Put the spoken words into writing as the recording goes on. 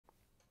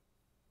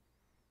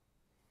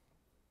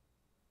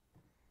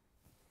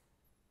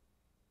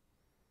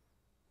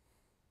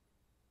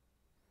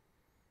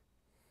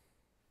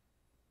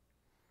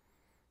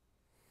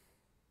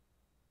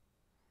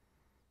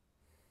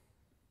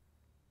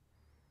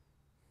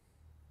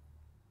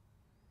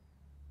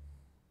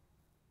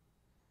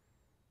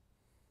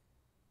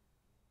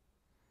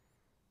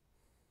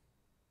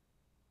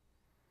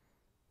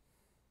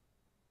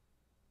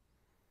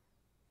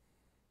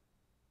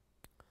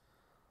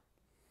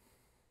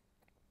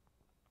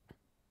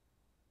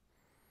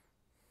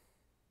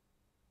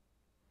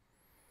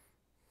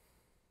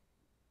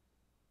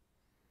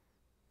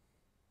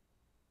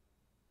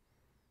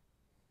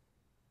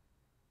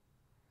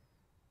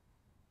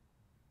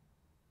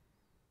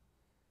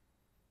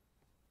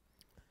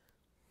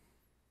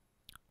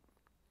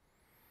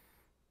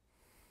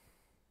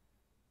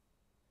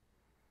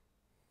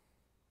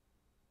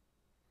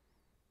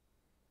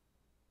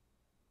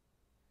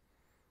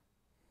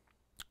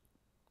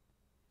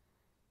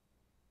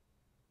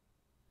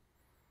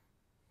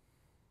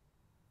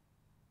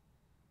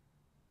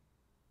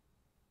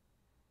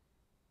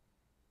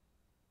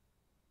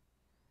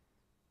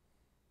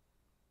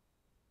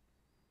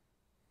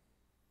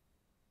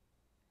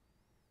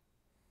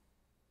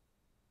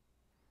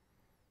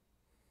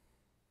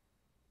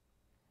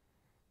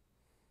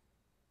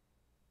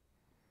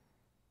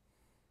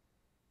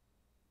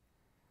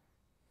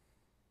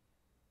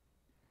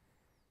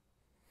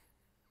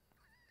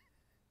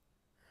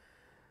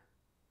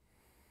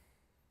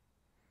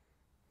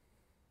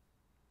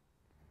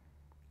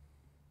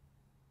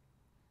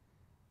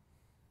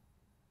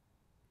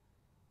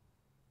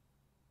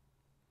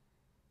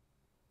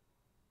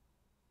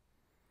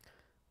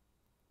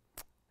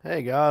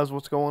Hey guys,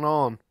 what's going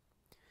on?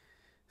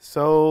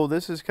 So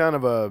this is kind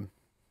of a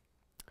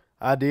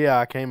idea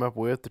I came up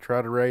with to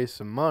try to raise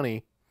some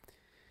money.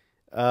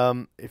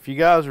 If you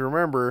guys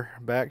remember,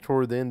 back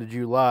toward the end of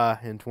July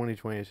in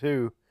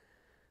 2022,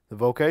 the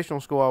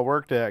vocational school I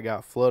worked at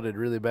got flooded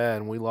really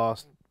bad, and we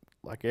lost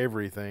like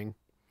everything,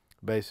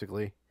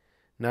 basically,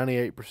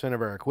 98%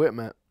 of our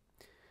equipment.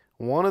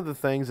 One of the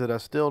things that I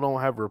still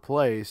don't have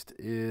replaced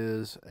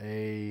is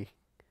a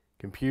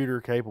computer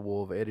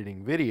capable of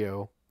editing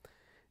video.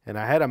 And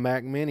I had a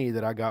Mac Mini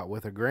that I got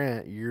with a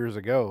grant years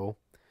ago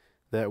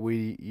that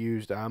we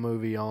used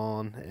iMovie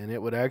on, and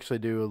it would actually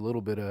do a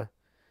little bit of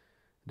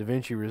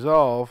DaVinci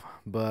Resolve,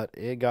 but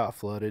it got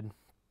flooded,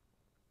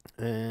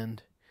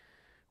 and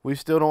we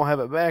still don't have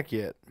it back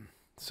yet.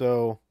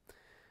 So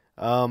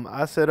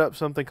I set up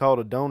something called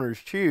a Donors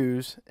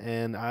Choose,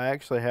 and I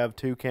actually have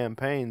two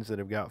campaigns that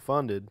have got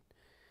funded.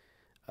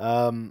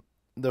 The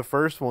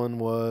first one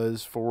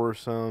was for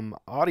some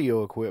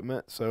audio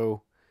equipment,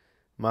 so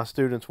my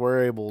students were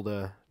able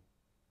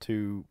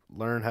to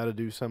learn how to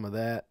do some of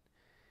that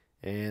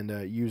and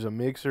use a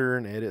mixer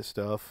and edit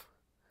stuff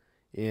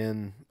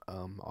in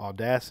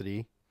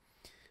Audacity.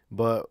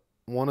 But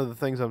one of the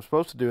things I'm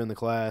supposed to do in the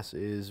class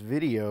is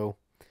video,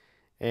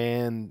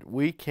 and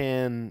we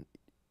can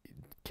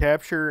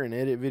capture and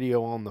edit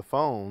video on the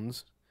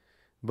phones,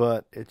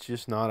 but it's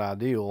just not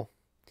ideal.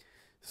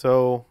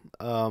 So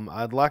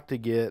I'd like to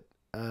get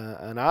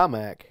an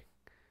iMac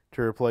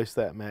to replace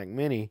that Mac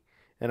Mini.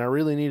 And I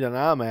really need an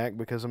iMac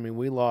because, I mean,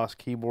 we lost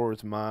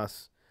keyboards,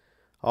 mice,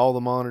 all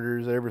the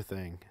monitors,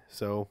 everything.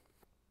 So,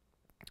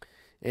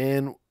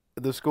 and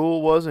the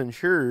school was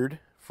insured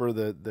for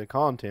the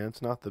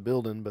contents, not the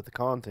building, but the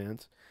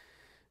contents.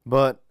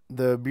 But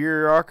the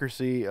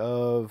bureaucracy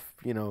of,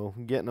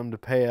 getting them to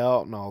pay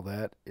out and all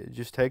that, it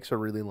just takes a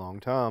really long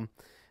time.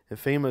 And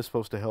FEMA is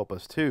supposed to help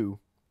us too.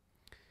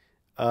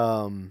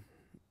 But,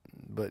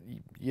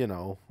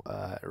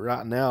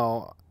 right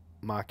now,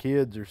 my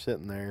kids are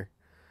sitting there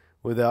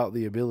without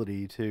the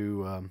ability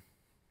to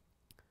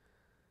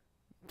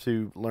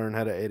learn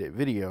how to edit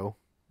video,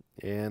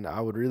 and I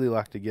would really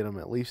like to get them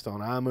at least on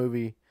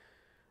iMovie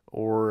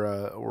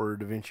or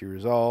DaVinci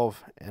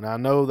Resolve. And I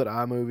know that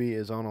iMovie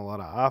is on a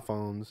lot of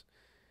iPhones,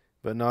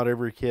 but not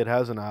every kid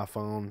has an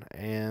iPhone,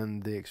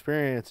 and the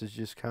experience is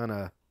just kind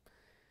of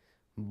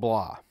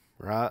blah,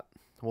 right?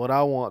 What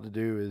I want to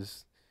do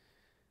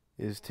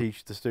is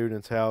teach the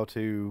students how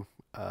to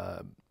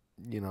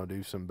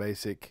do some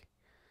basic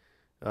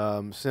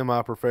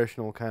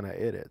semi-professional kind of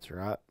edits,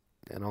 right?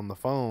 And on the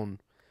phone,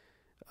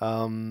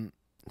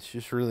 it's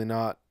just really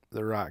not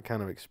the right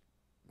kind of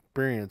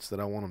experience that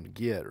I want them to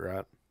get,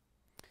 right?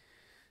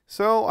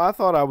 So I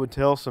thought I would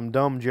tell some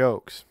dumb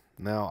jokes.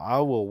 Now, I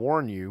will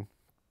warn you,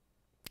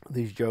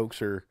 these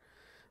jokes are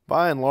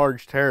by and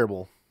large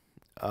terrible.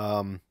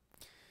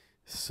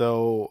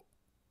 So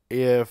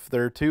if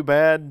they're too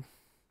bad,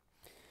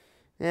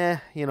 I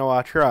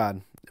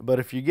tried. But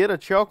if you get a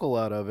chuckle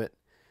out of it,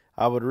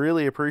 I would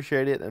really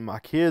appreciate it, and my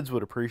kids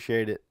would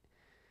appreciate it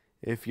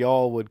if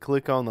y'all would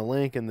click on the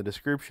link in the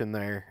description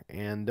there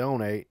and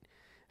donate.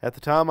 At the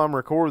time I'm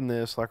recording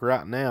this, like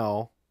right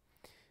now,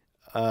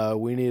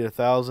 we need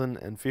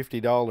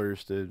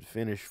 $1,050 to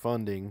finish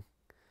funding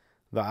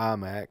the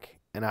iMac,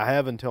 and I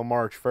have until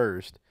March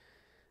 1st.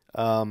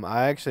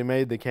 I actually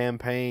made the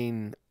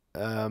campaign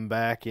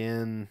back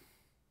in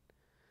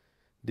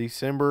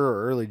December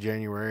or early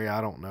January, I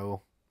don't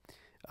know.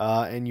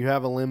 And you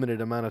have a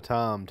limited amount of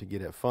time to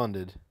get it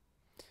funded.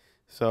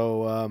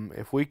 So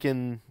if we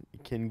can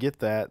get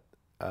that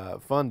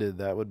funded,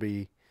 that would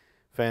be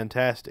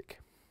fantastic.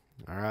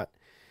 All right.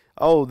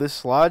 Oh,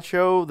 this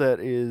slideshow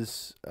that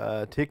is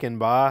ticking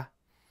by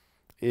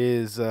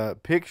is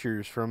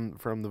pictures from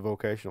the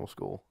vocational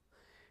school,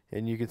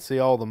 and you can see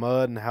all the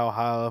mud and how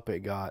high up it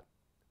got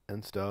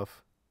and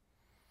stuff.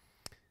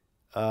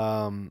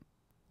 And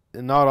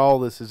not all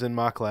this is in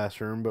my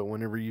classroom, but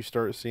whenever you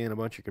start seeing a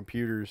bunch of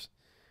computers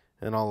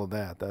and all of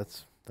that,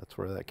 that's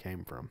where that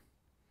came from.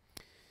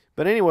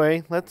 But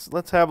anyway,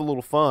 let's have a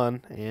little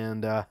fun,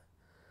 and I'm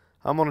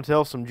gonna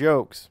tell some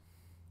jokes.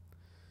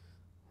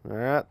 All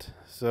right,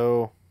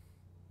 so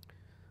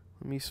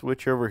let me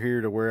switch over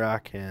here to where I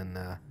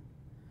can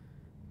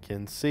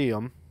see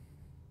them,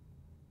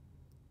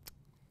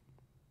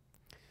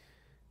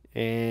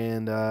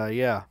 and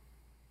yeah.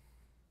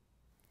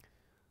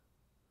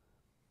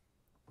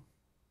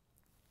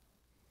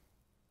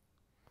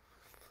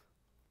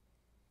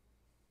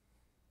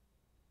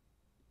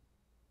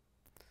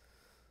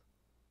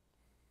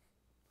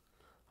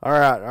 All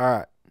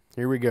right.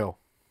 Here we go.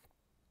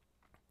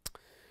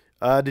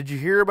 Did you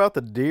hear about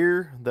the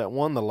deer that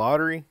won the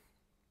lottery?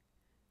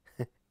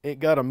 It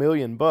got $1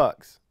 million.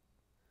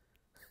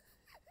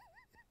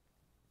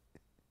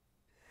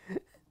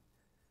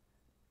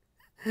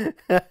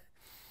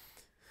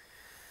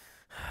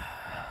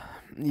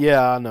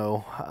 Yeah, I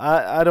know.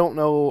 I don't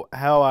know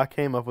how I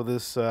came up with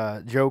this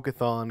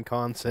Joke-A-Thon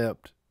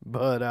concept,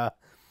 but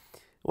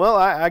well,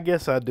 I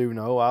guess I do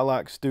know. I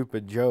like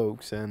stupid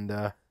jokes,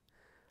 and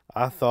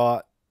I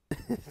thought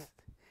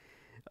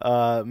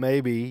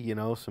Maybe,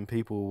 some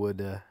people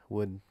would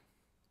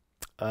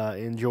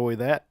enjoy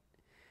that.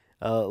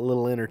 A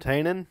little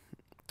entertaining.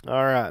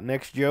 All right,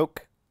 next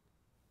joke.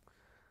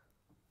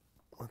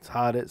 Let's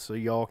hide it so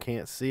y'all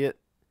can't see it.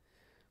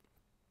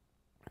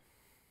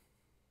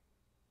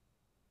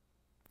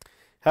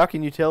 How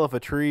can you tell if a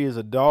tree is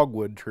a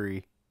dogwood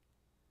tree?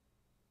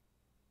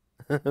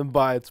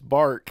 By its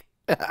bark.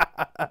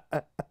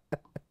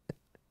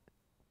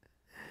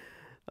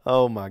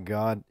 Oh my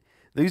God.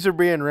 These are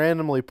being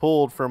randomly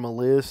pulled from a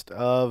list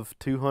of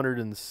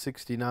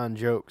 269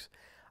 jokes.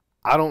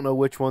 I don't know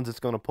which ones it's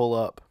going to pull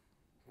up.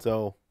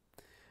 So,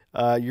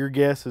 your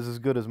guess is as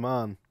good as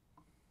mine.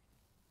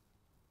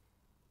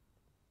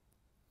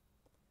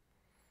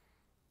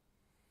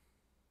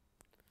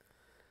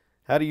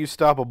 How do you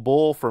stop a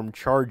bull from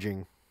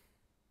charging?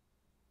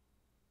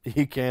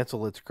 You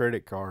cancel its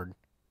credit card.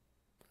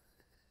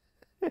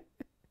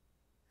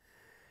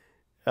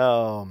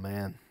 Oh,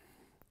 man.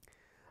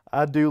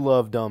 I do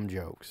love dumb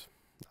jokes.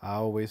 I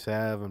always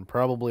have and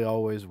probably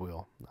always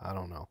will. I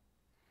don't know.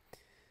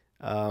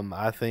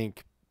 I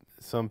think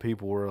some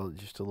people were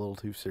just a little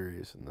too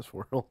serious in this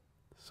world.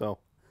 So,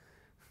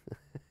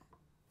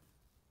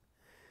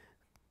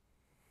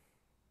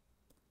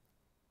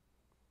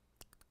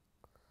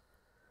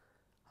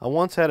 I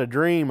once had a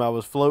dream I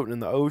was floating in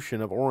the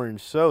ocean of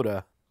orange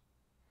soda.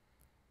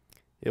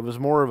 It was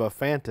more of a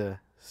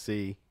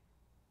fantasy.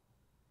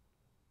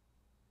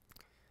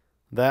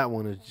 That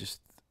one is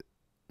just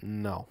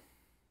no.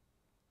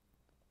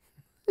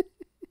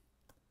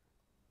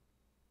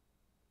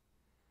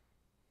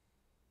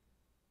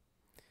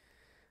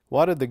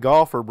 Why did the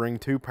golfer bring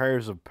 2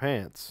 pairs of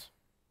pants?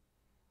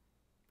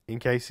 In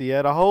case he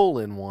had a hole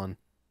in one.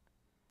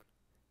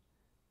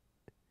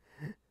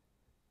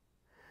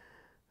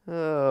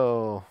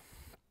 Oh.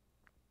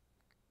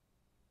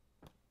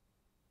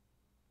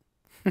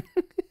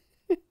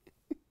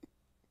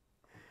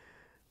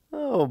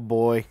 Oh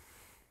boy.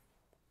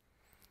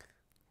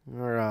 All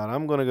right,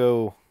 I'm going to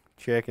go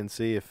check and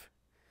see if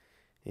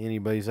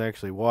anybody's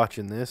actually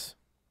watching this.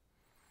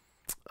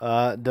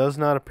 It does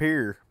not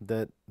appear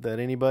that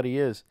anybody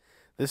is.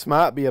 This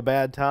might be a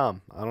bad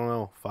time. I don't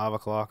know, 5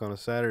 o'clock on a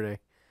Saturday.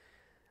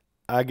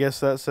 I guess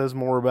that says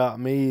more about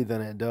me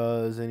than it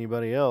does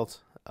anybody else.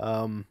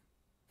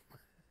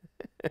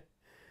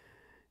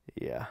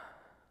 Yeah.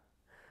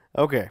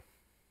 Okay.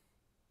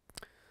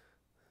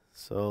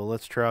 So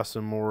let's try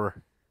some more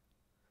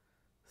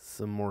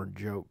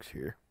jokes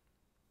here.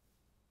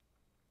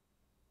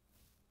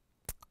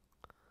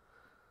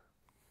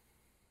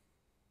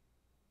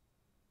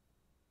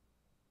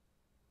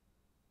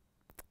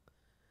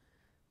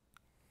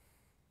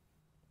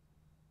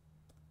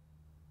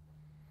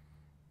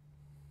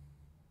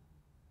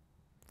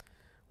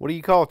 What do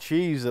you call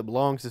cheese that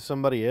belongs to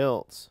somebody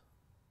else?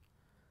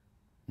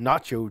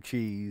 Nacho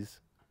cheese.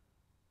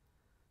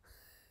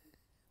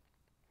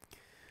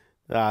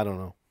 I don't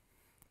know.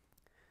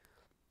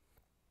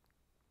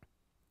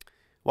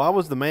 Why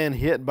was the man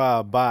hit by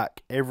a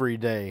bike every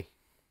day?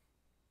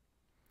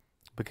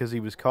 Because he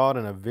was caught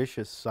in a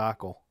vicious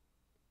cycle.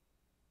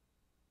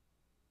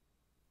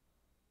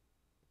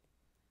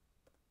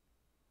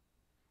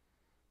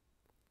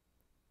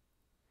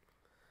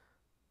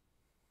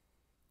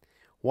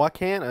 Why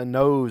can't a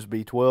nose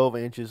be 12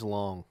 inches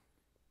long?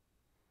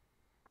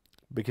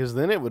 Because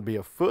then it would be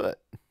a foot.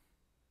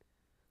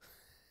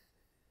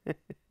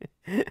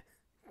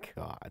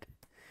 God.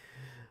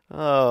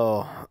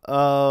 Oh.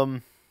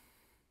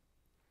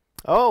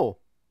 Oh.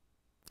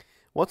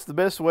 What's the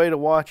best way to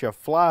watch a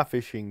fly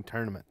fishing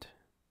tournament?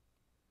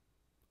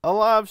 A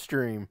live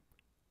stream.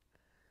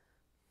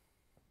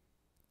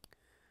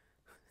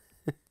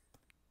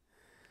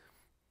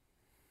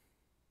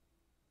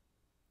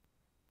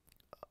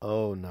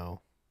 Oh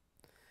no.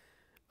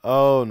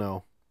 Oh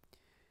no.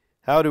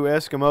 How do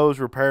Eskimos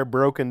repair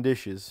broken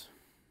dishes?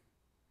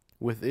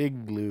 With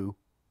igloo.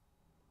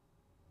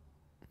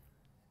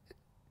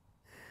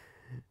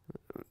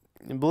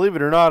 And believe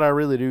it or not, I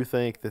really do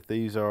think that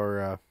these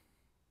are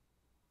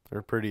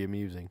pretty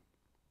amusing.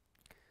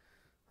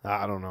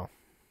 I don't know.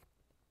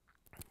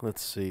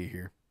 Let's see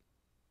here.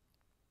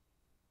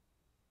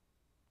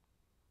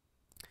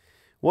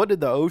 What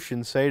did the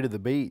ocean say to the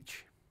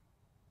beach?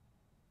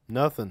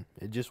 Nothing.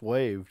 It just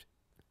waved.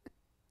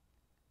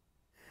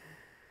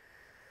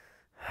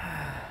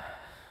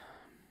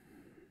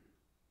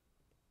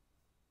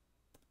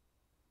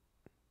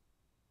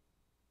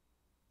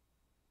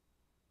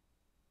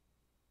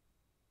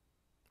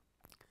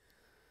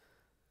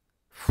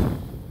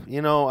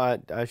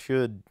 I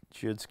should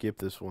skip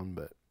this one,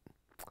 but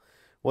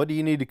what do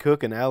you need to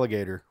cook an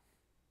alligator?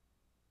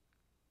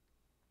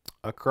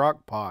 A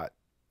crock pot.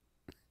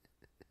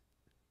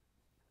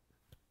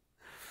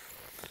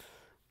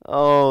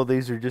 Oh,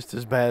 these are just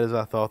as bad as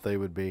I thought they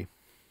would be.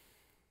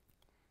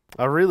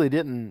 I really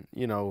didn't,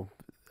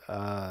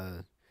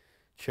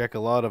 check a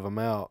lot of them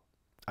out.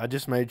 I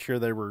just made sure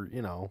they were,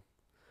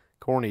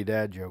 corny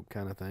dad joke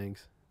kind of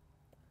things.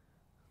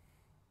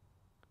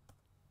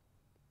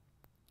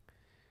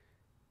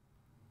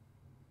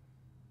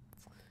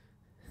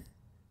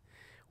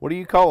 What do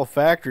you call a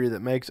factory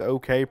that makes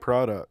okay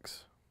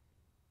products?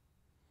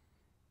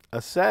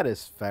 A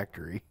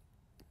satisfactory.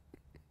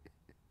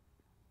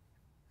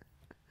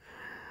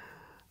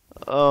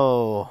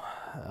 Oh,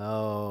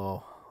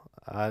 oh,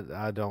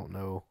 I don't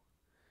know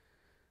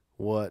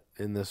what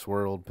in this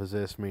world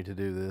possessed me to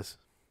do this.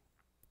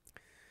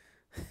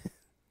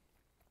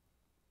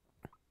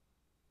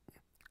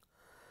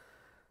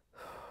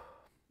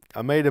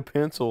 I made a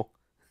pencil.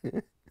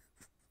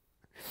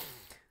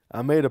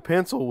 I made a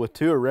pencil with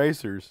 2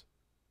 erasers.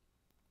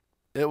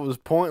 It was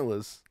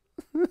pointless.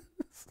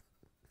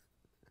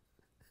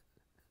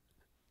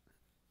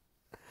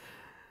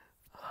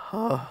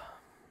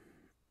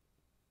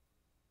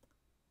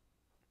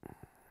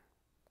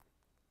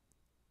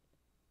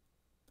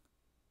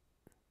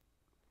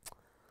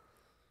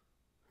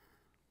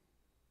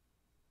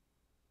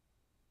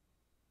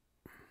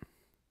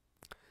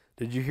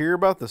 Did you hear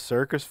about the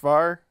circus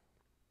fire?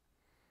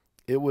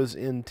 It was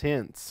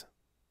intense.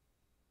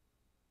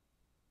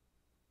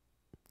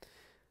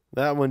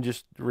 That one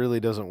just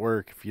really doesn't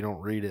work if you don't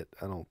read it,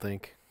 I don't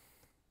think.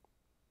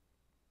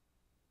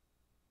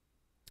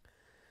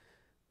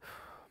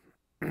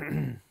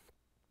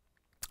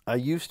 I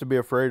used to be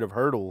afraid of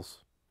hurdles,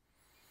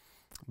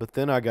 but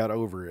then I got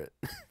over it.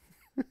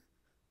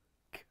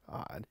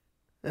 God.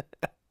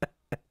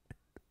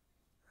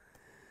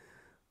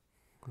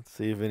 Let's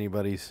see if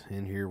anybody's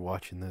in here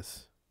watching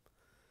this.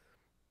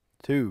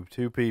 Two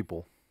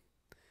people.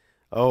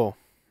 Oh.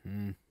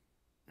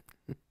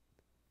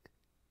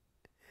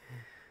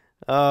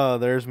 Oh,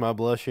 there's my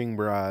blushing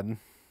bride.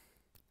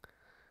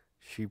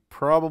 She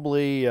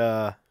probably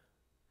is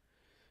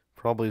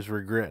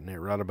regretting it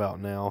right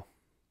about now.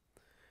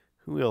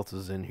 Who else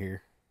is in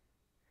here?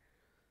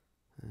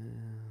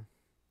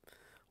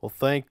 Well,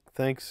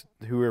 thanks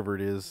whoever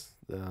it is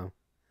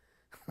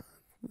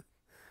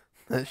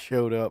that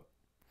showed up.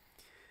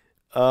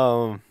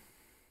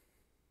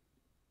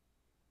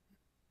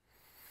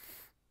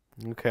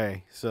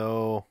 Okay,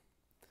 so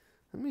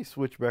let me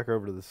switch back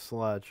over to the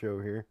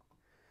slideshow here.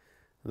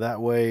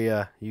 That way,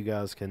 you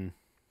guys can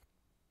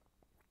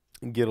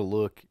get a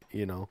look,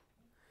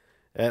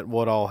 at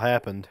what all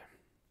happened.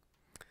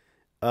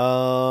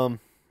 All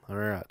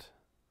right.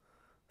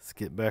 Let's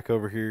get back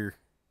over here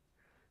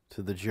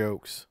to the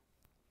jokes.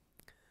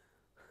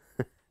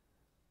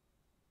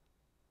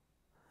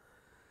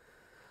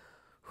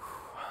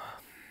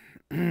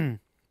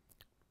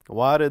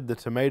 Why did the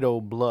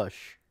tomato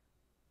blush?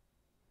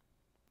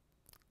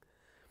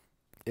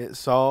 It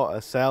saw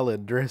a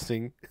salad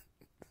dressing.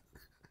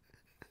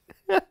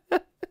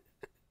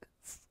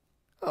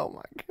 Oh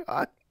my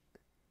God.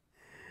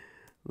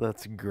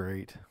 That's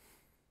great.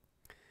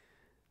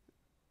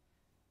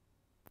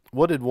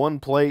 What did one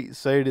plate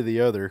say to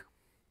the other?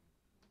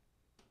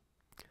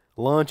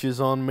 Lunch is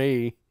on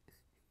me.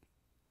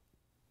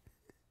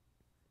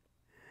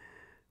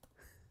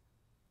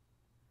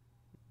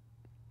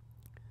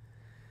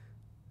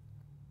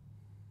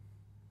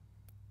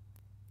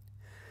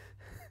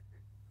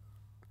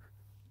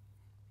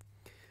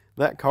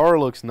 That car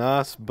looks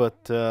nice,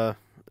 but the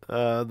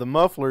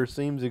muffler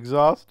seems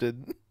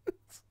exhausted.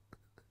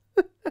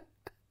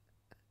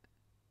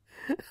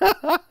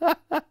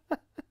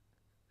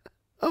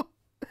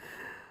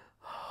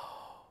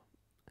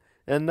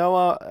 And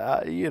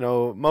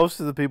no,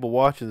 most of the people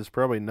watching this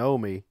probably know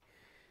me.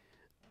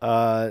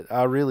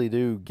 I really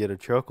do get a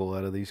chuckle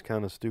out of these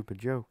kind of stupid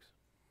jokes.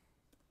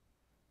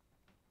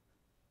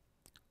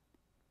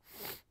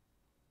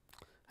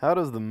 How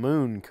does the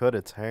moon cut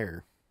its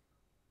hair?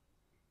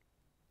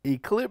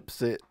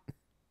 Eclipse it.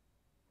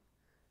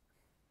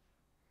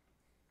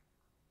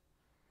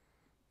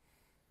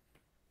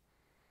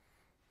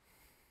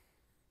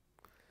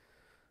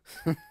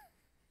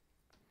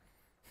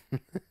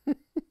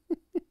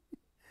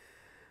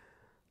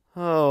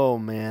 Oh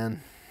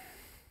man.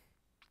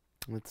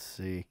 Let's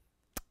see.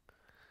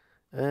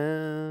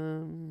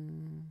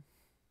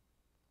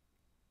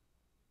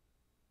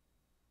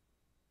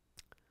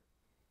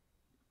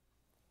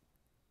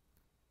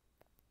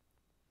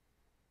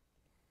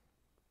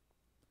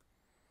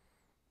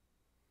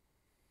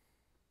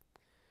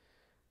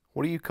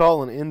 What do you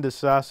call an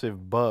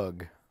indecisive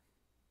bug?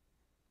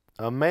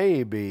 A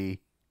maybe.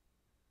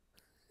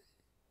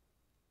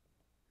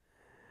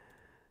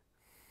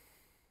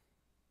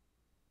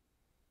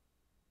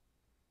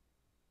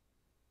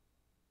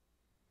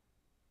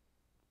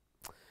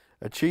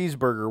 A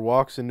cheeseburger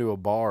walks into a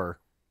bar.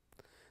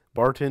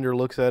 Bartender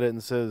looks at it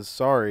and says,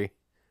 "Sorry,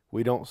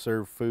 we don't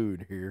serve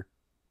food here."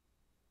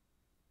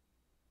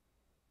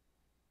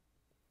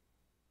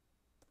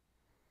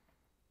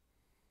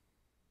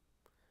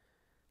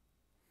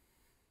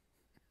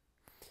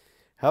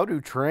 How do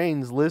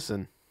trains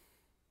listen?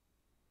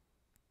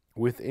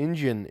 With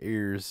engine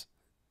ears.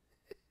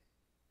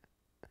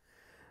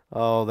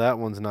 Oh, that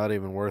one's not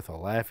even worth a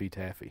Laffy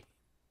Taffy.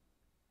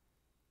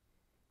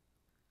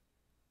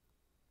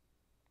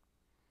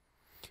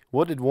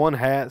 What did one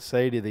hat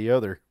say to the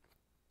other?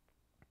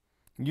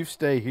 You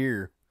stay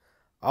here.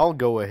 I'll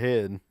go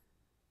ahead.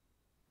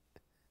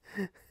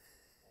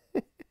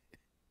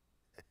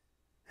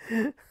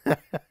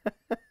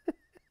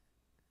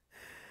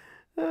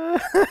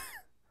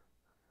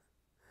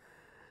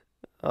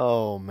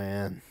 Oh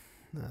man,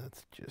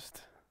 that's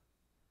just.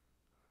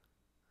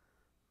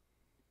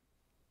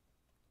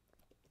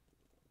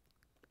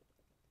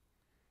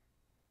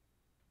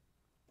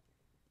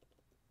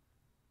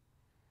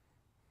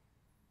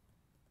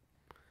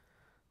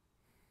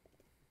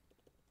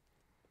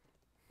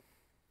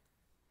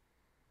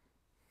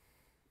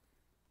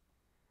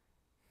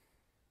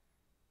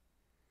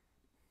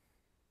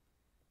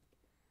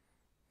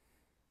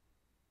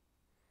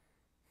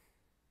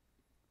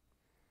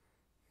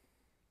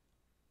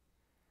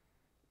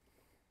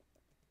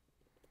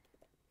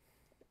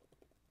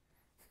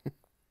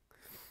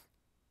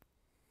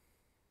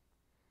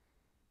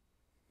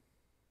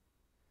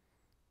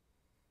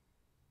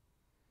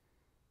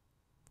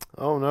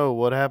 Oh no,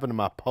 what happened to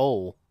my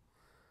poll?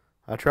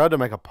 I tried to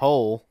make a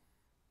poll.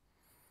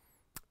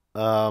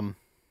 Um,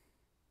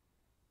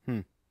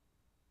 hmm.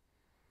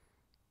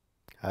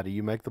 How do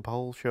you make the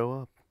poll show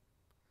up?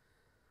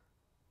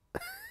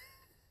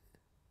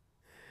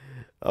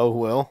 Oh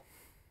well.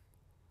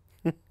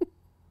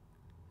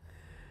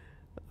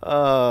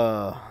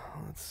 Uh,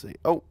 let's see.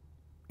 Oh,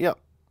 yep.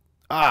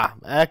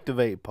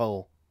 Activate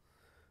poll.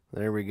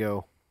 There we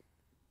go.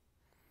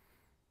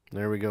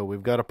 There we go.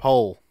 We've got a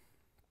poll.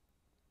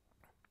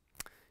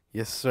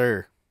 Yes,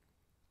 sir.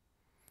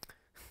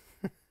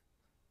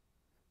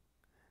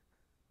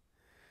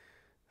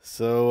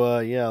 So,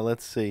 yeah,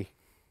 let's see.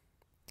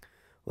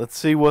 Let's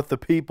see what the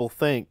people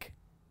think.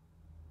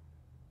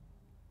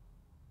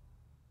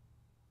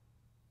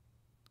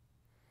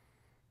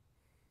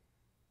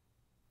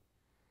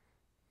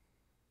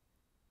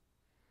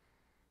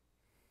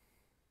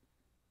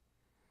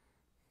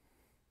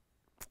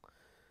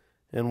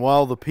 And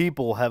while the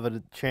people have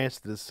a chance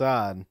to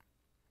decide,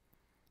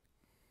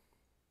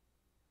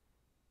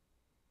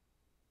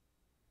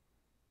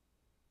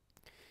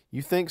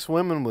 you think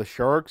swimming with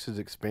sharks is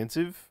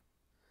expensive?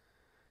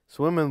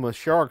 Swimming with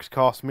sharks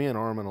cost me an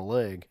arm and a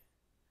leg.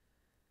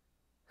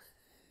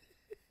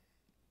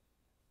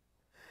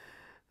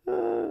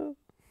 Okay.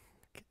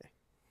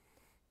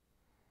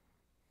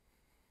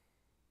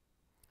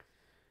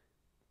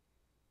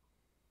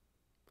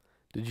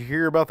 Did you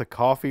hear about the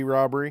coffee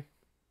robbery?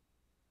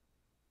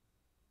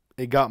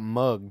 It got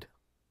mugged.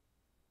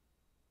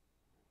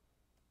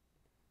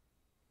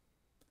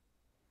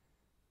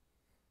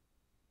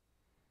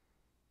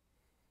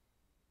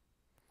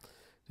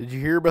 Did you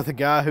hear about the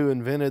guy who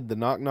invented the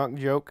knock knock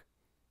joke?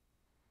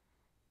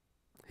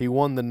 He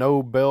won the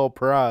Nobel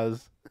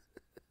Prize.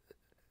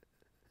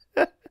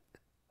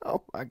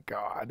 Oh my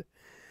God.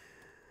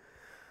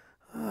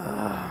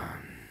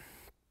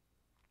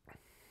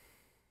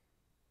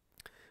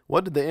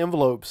 What did the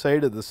envelope say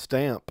to the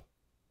stamp?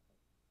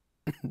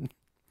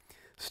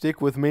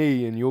 Stick with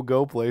me and you'll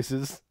go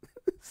places.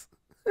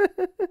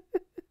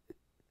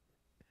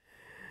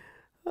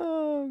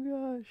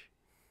 Oh gosh.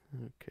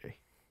 Okay.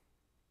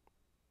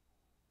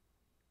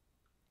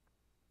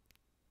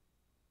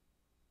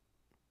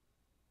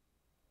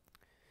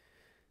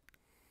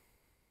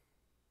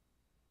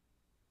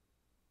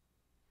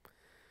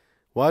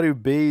 Why do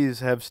bees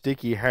have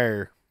sticky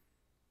hair?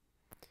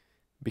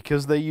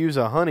 Because they use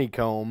a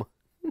honeycomb.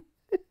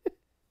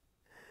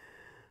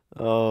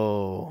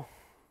 Oh.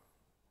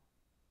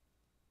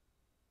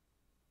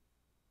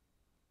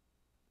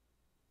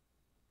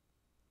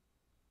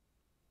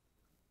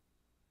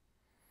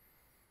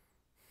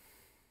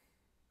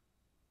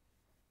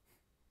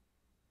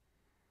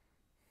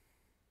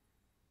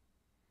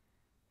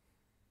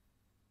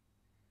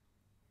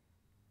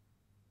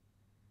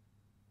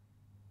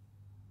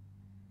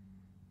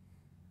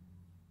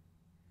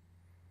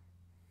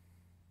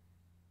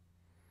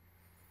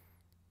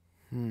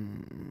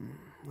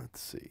 Let's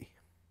see.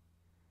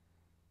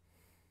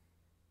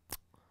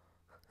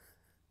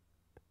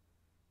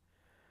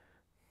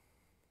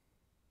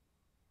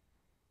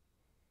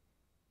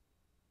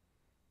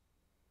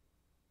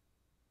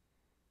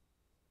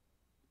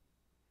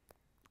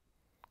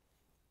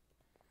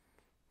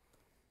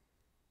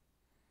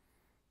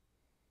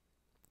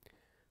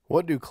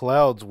 What do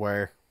clouds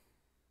wear?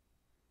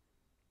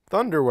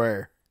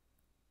 Thunderwear.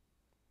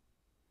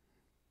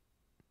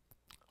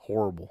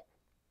 Horrible.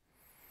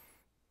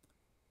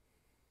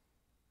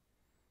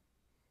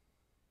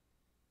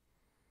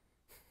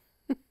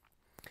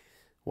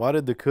 Why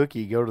did the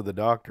cookie go to the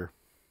doctor?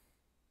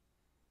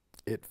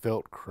 It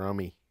felt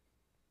crummy.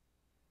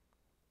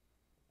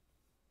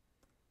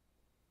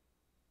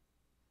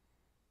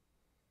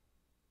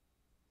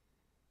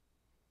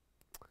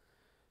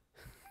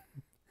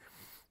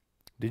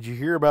 Did you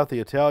hear about the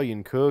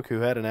Italian cook who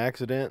had an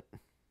accident?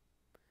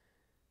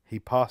 He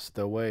passed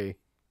away.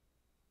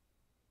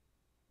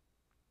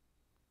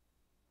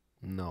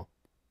 No.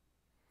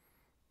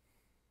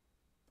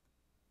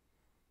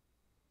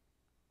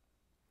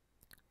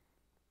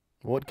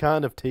 What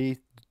kind of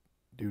teeth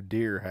do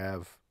deer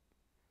have?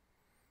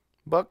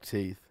 Buck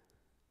teeth.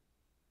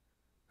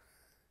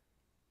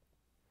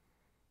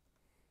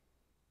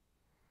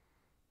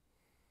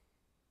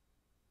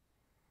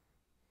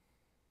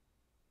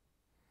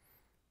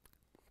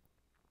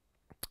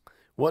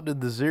 What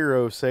did the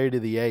 0 say to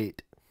the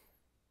 8?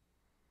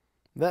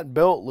 That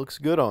belt looks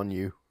good on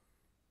you.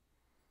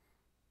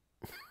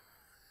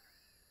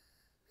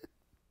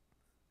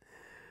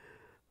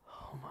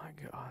 Oh my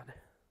God.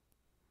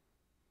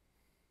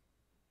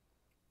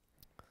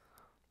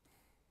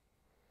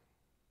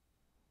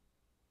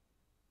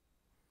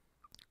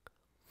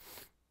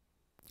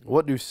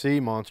 What do sea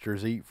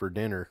monsters eat for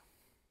dinner?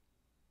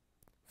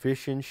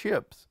 Fish and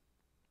chips.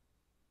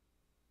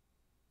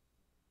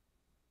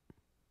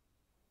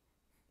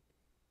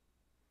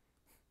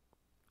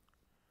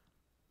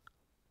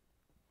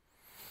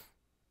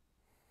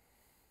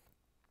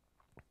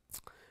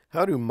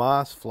 How do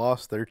mice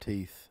floss their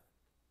teeth?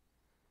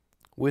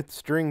 With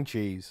string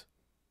cheese.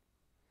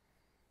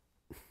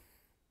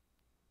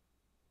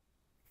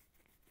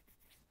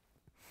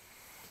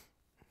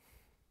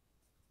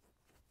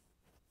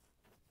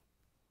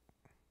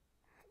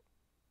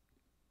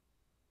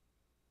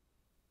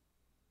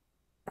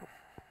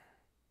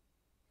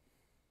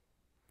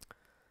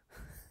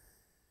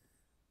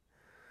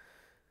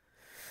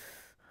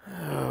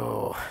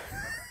 Oh.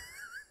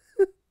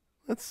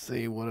 Let's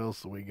see what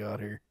else we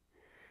got here.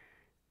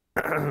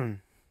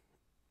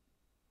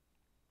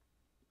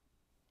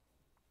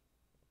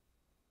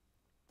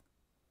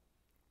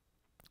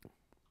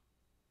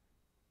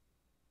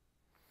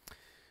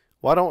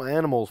 Why don't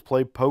animals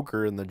play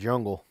poker in the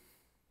jungle?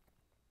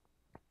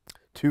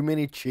 Too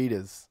many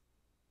cheetahs.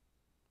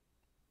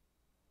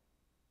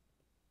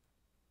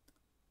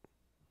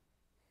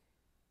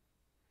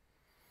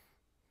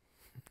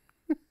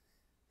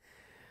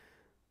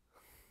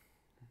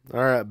 All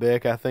right,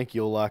 Beck, I think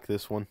you'll like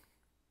this one.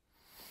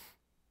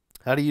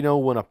 How do you know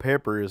when a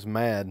pepper is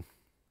mad?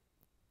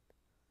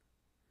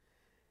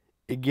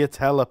 It gets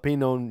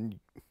jalapeno.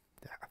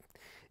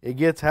 It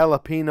gets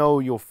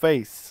jalapeno your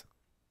face.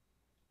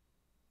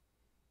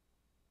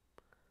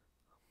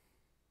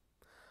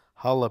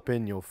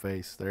 Jalapeno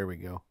face. There we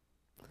go.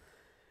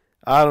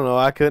 I don't know.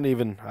 I couldn't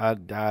even.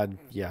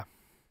 Yeah.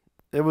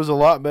 It was a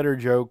lot better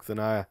joke than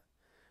I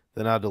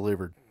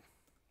delivered.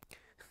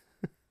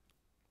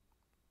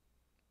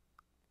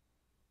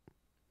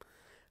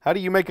 How do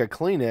you make a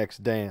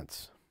Kleenex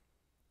dance?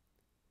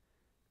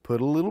 Put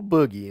a little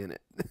boogie in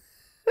it.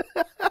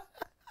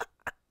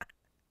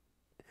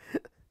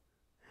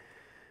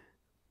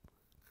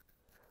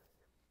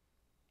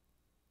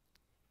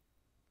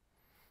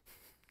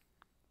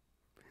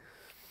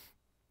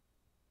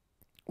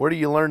 Where do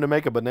you learn to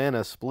make a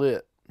banana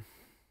split?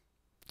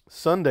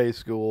 Sunday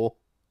school.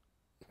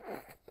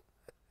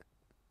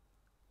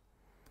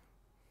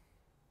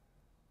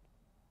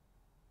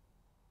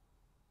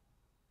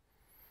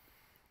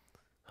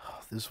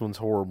 This one's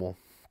horrible.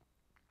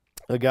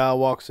 A guy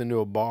walks into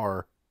a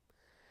bar,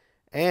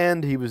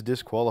 and he was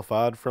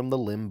disqualified from the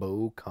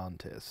limbo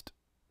contest.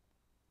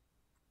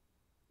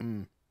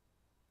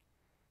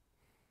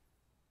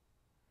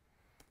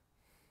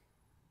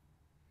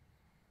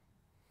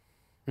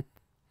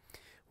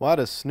 Why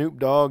does Snoop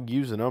Dogg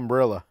use an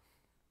umbrella?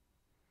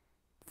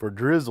 For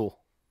drizzle.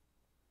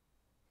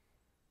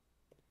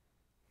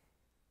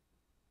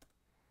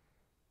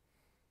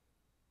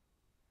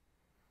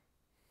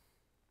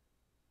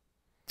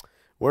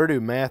 Where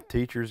do math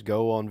teachers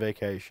go on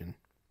vacation?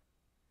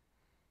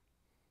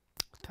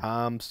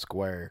 Times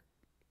Square.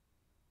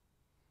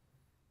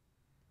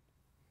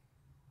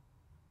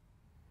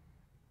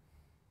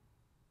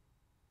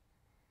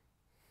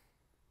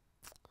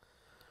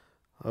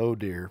 Oh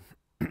dear.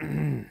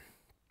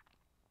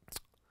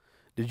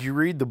 Did you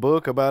read the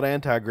book about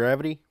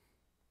anti-gravity?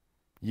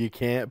 You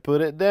can't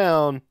put it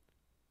down.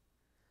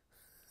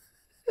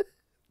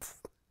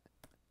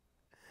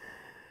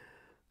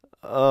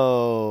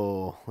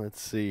 Oh, let's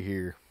see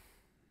here.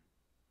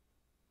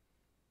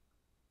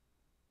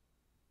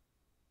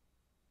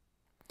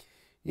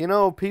 You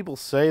know, people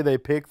say they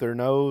pick their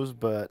nose,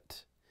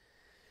 but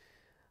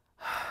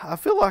I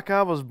feel like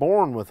I was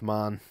born with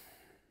mine.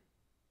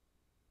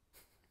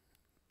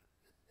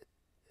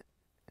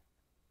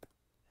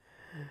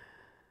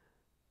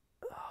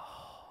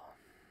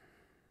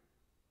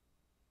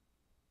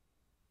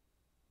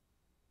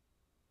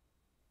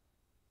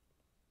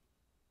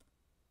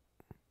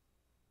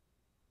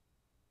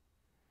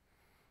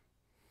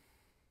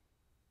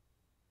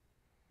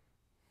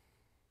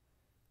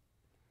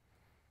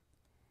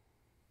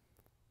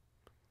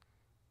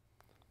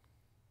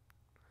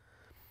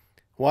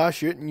 Why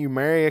shouldn't you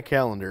marry a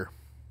calendar?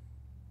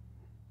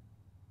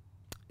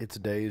 Its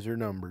days are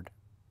numbered.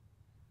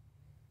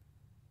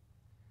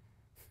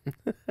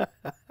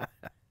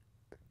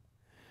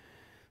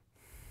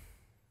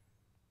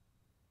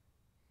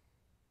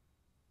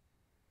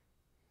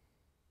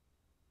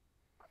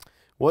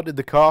 What did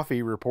the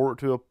coffee report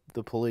to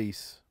the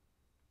police?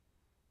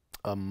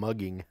 A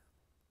mugging.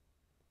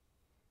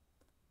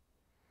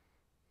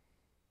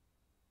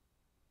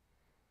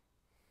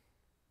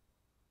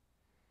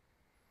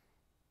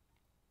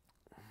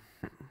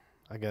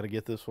 I got to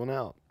get this one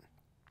out.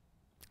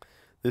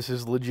 This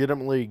is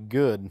legitimately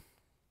good.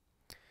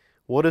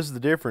 What is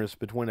the difference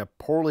between a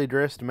poorly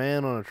dressed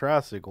man on a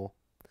tricycle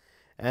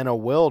and a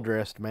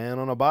well-dressed man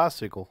on a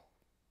bicycle.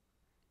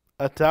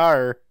 A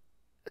tire.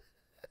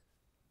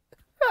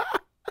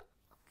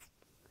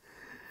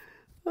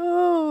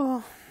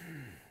 Oh.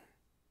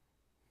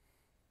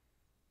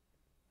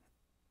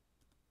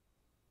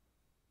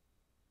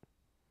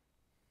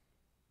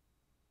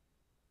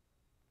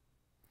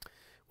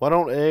 Why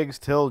don't eggs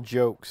tell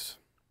jokes?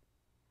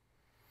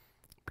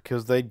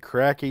 Because they'd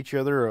crack each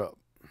other up.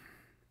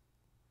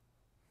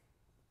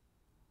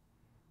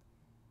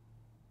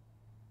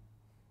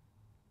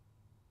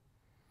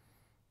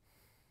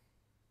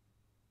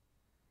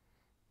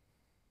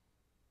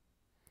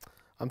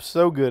 I'm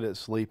so good at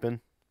sleeping.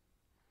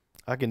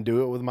 I can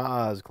do it with my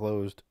eyes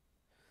closed.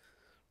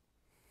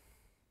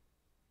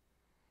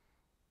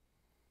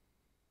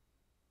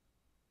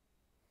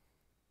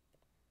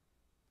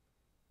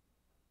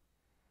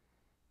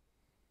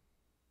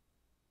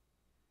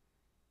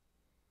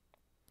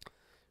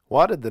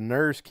 Why did the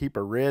nurse keep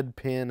a red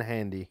pen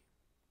handy?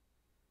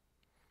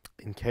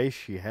 In case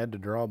she had to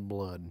draw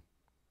blood.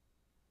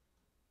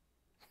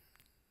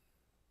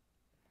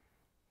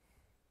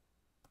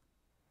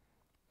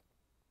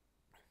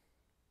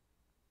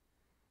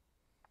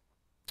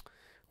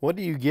 What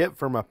do you get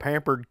from a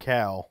pampered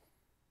cow?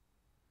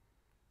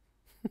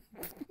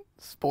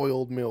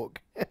 Spoiled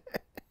milk.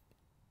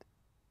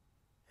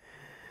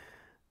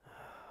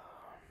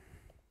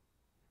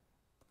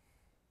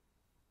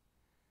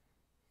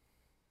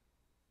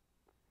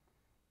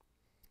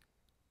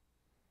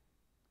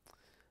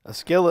 A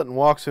skeleton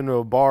walks into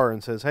a bar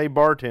and says, "Hey,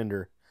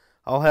 bartender,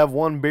 I'll have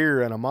one beer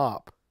and a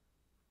mop."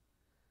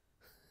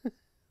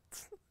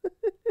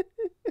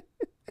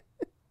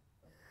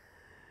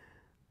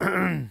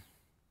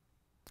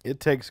 It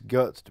takes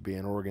guts to be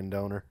an organ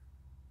donor.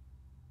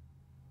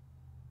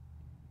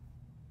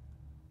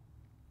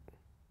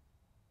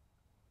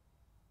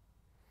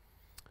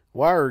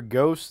 Why are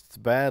ghosts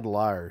bad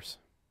liars?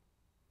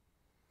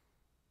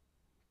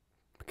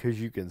 Because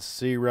you can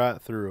see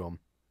right through them.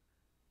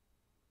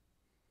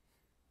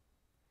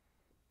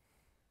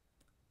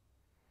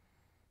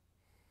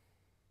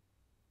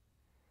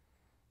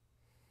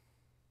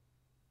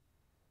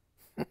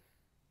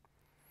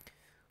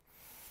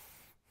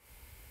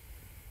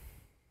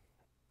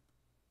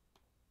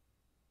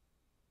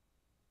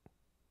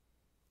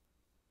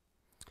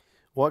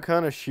 What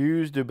kind of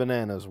shoes do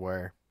bananas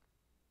wear?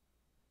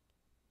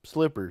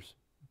 Slippers.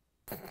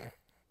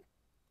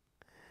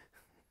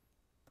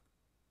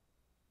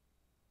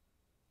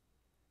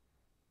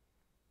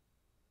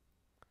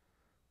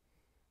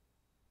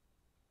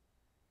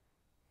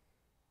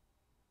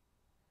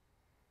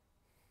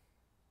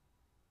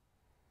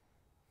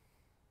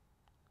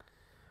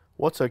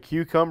 What's a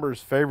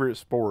cucumber's favorite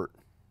sport?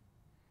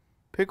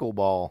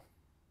 Pickleball.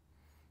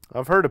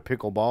 I've heard of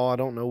pickleball. I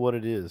don't know what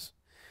it is.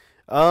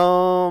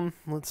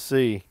 Let's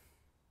see.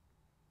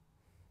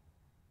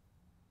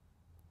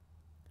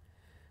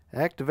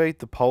 Activate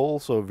the poll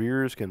so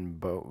viewers can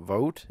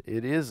vote.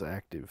 It is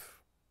active.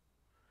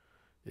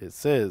 It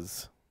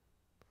says.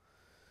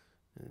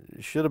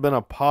 It should have been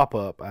a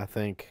pop-up, I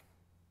think.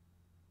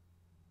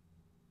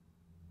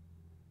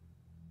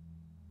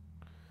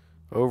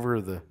 Over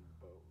the...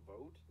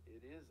 Vote.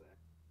 It is active.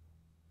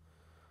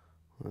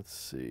 Let's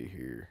see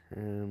here.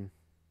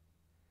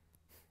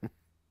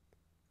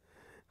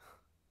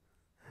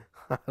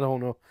 I don't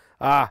know.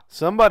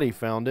 Somebody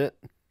found it.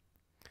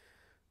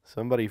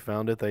 Somebody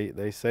found it.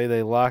 They say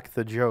they like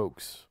the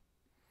jokes.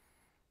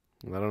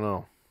 I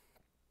don't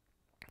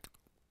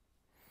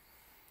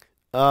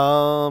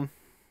know.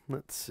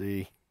 Let's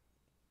see.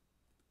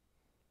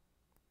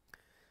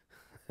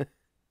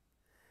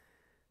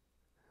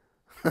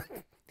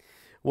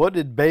 What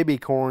did baby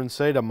corn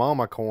say to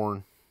mama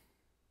corn?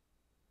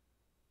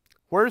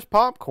 Where's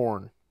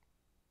popcorn?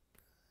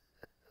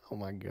 Oh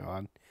my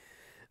God.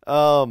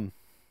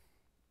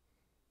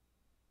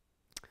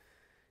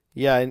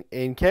 Yeah,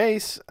 in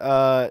case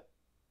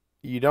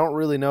you don't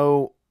really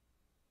know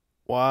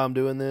why I'm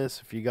doing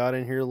this, if you got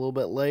in here a little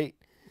bit late,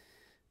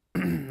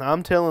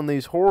 I'm telling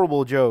these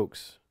horrible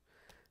jokes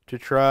to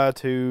try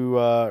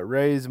to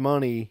raise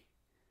money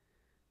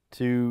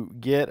to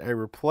get a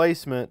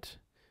replacement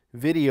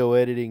video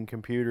editing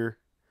computer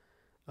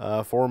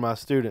for my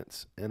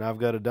students. And I've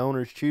got a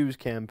Donors Choose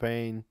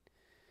campaign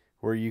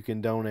where you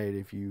can donate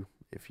if you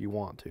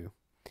want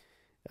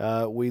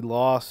to. We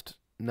lost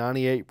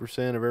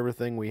 98% of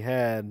everything we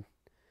had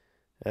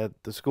at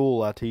the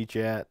school I teach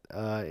at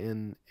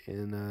in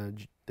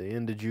the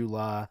end of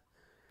July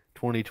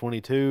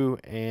 2022,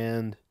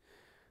 and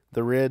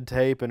the red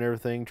tape and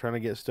everything trying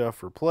to get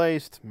stuff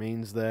replaced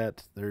means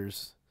that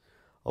there's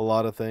a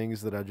lot of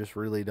things that I just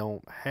really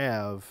don't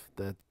have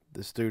that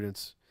the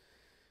students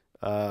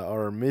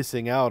are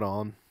missing out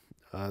on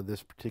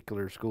this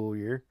particular school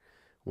year.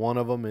 One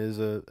of them is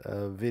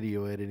a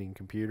video editing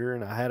computer,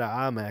 and I had an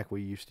iMac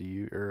we used to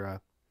use, or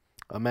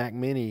a Mac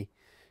Mini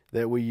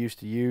that we used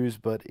to use,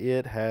 but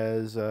it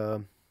has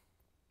it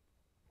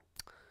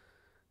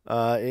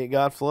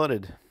got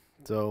flooded.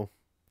 So,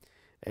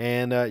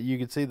 and you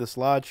can see the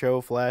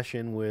slideshow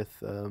flashing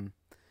with the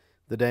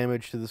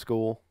damage to the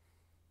school.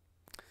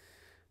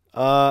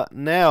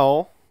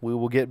 Now we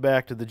will get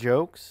back to the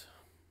jokes.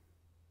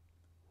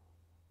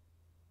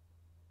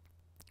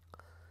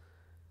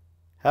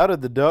 How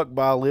did the duck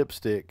buy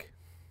lipstick?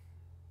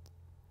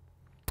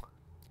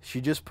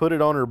 She just put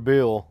it on her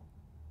bill.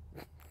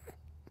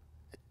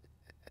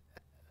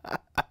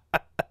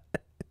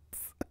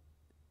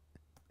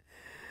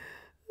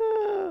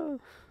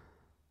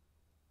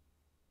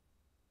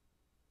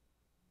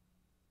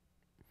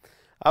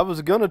 I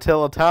was going to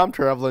tell a time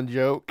traveling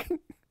joke,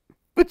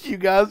 but you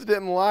guys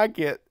didn't like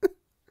it.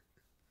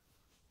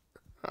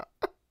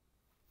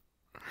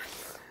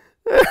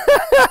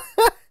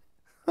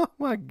 Oh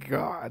my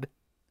God.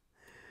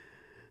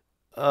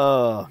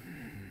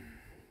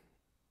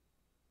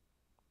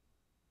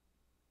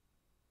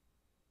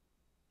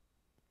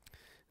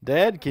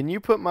 Dad, can you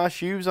put my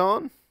shoes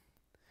on?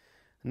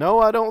 No,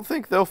 I don't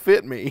think they'll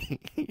fit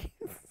me.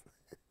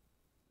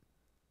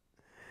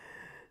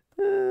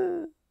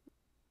 Oh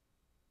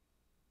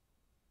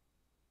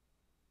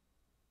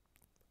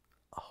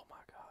my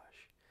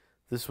gosh.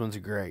 This one's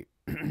great.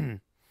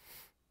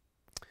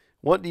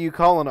 What do you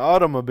call an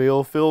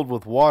automobile filled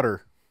with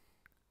water?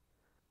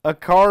 A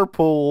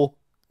carpool.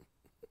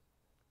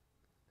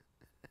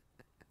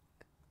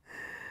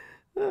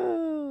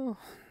 Oh.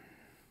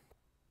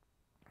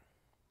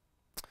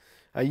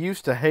 I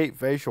used to hate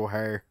facial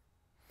hair,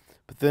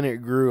 but then it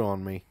grew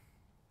on me.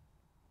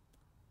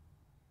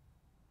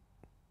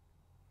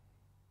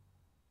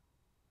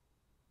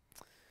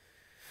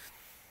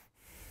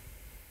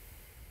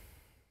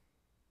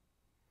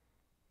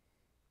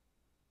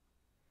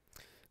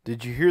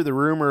 Did you hear the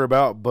rumor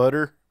about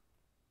butter?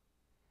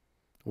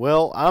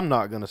 Well, I'm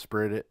not going to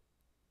spread it.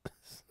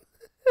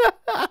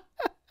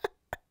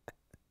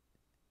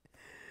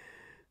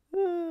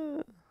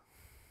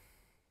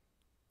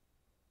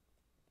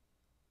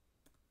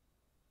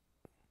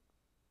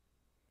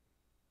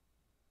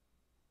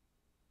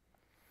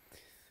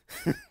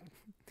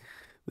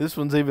 This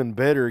one's even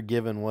better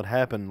given what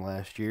happened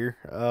last year.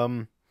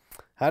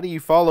 How do you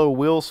follow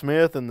Will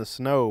Smith in the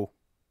snow?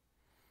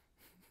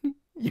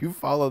 You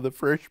follow the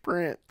Fresh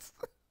Prince.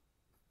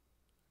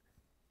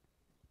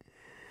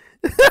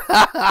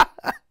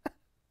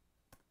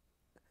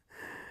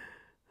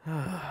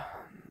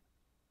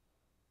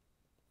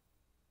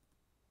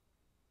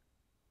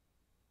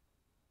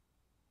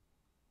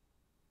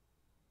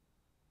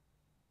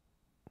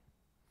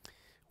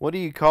 What do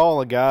you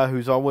call a guy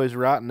who's always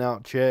writing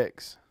out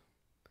checks?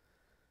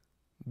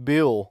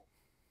 Bill.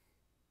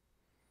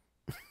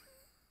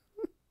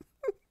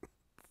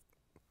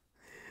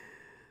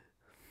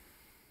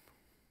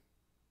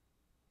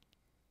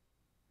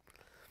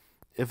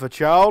 If a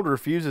child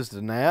refuses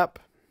to nap,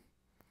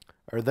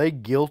 are they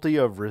guilty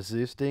of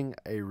resisting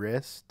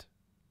arrest?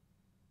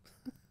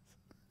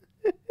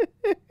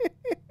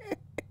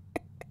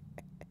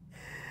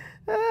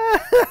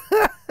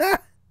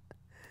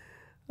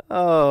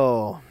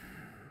 Oh.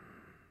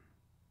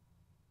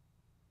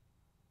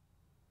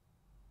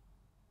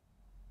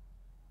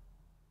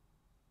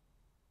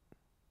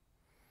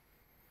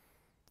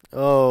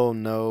 Oh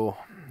no.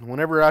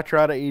 Whenever I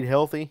try to eat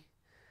healthy,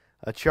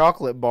 a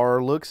chocolate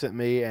bar looks at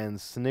me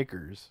and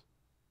snickers.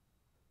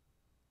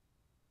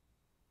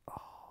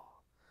 Oh,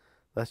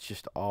 that's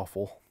just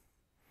awful.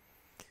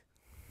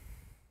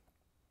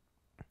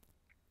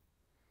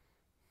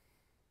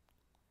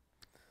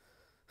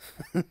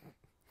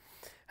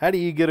 How do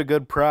you get a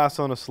good price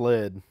on a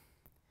sled?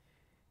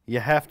 You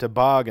have to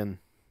bargain.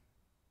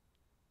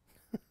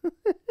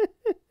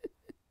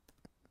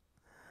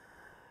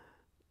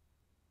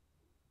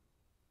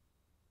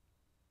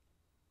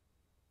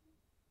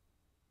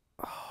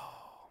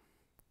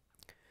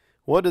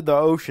 What did the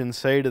ocean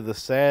say to the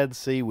sad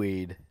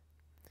seaweed?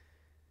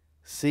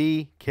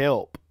 Sea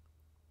kelp.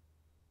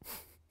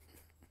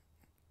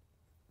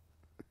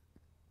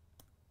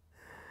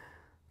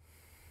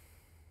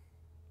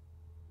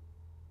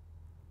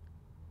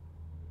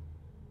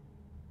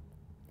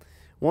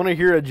 Want to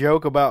hear a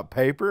joke about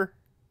paper?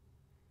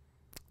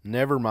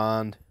 Never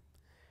mind.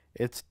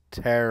 It's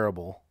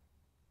terrible.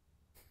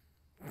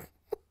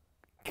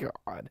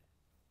 God.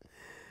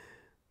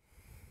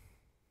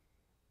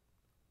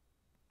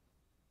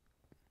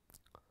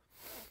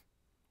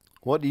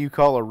 What do you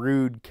call a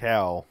rude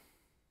cow?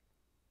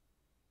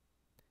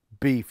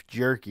 Beef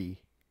jerky.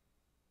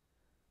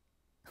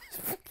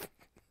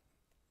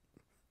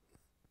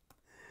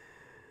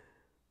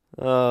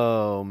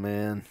 Oh,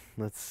 man.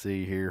 Let's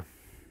see here.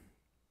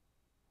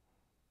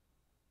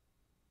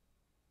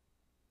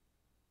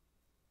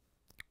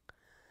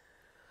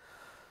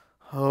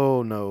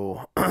 Oh,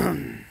 no.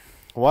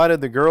 Why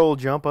did the girl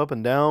jump up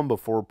and down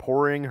before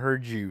pouring her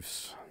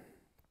juice?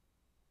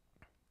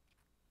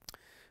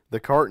 The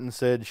carton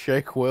said,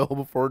 shake well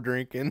before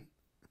drinking.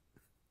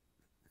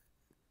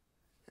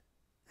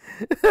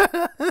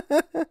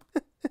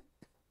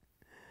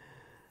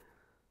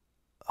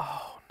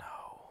 Oh,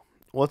 no.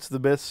 What's the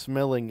best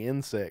smelling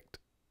insect?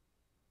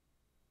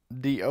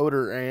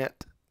 Deodorant.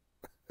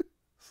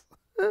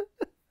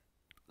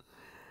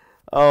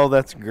 Oh,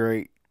 that's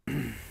great.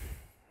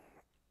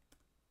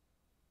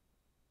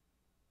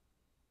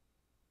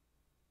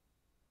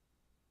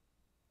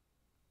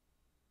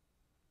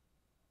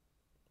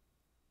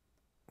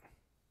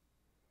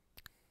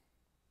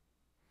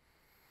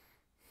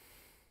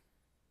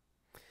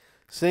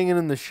 Singing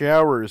in the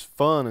shower is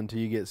fun until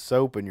you get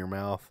soap in your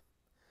mouth.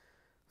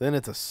 Then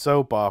it's a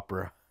soap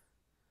opera.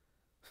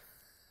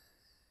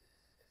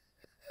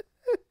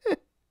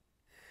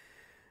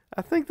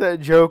 I think that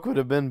joke would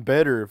have been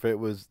better if it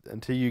was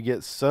until you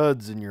get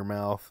suds in your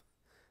mouth.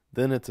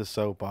 Then it's a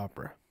soap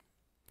opera.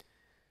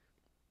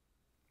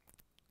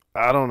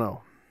 I don't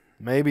know.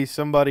 Maybe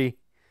somebody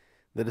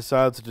that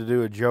decides to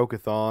do a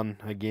Joke-A-Thon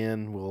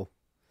again will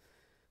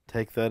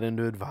take that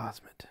into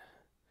advisement.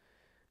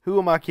 Who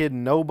am I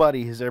kidding?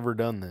 Nobody has ever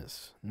done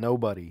this.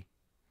 Nobody.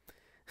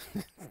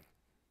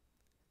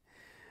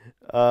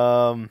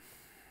 But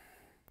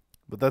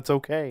that's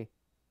okay.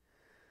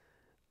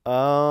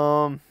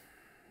 Why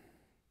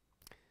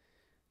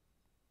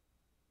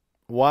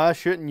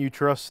shouldn't you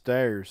trust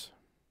stairs?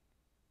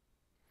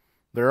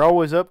 They're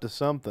always up to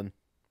something.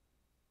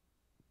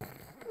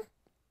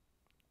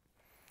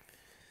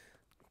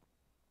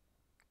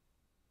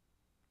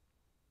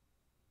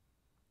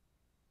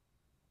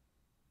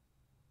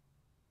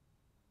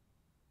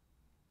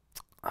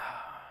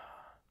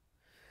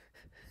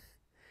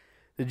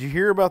 Did you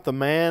hear about the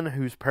man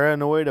who's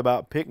paranoid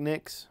about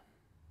picnics?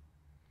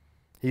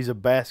 He's a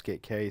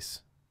basket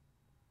case.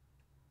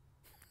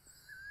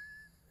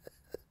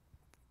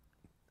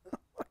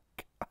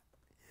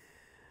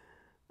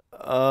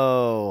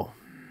 Oh.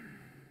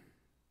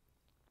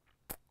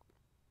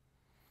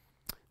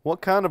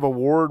 What kind of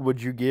award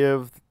would you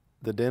give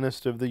the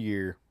dentist of the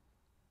year?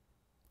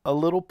 A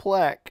little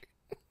plaque.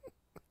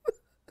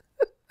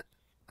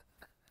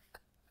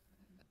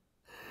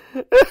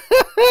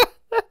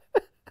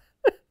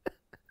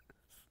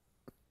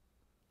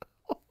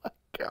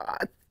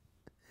 God.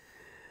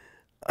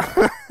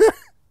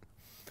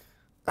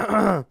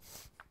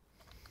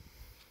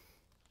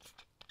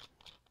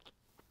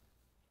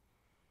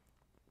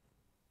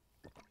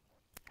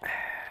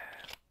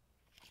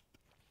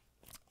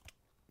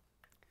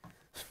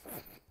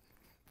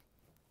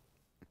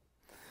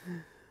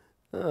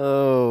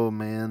 Oh,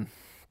 man.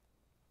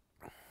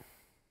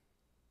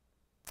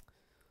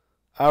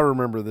 I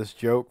remember this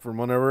joke from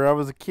whenever I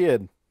was a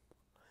kid.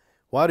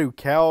 Why do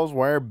cows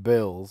wear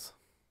bells?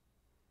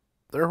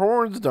 Their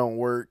horns don't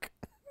work.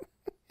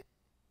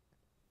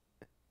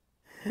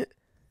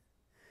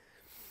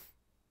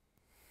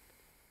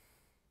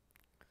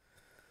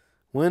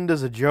 When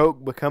does a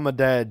joke become a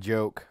dad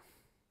joke?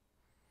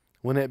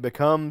 When it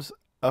becomes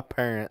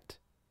apparent.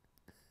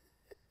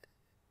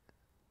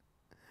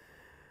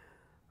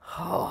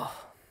 Oh.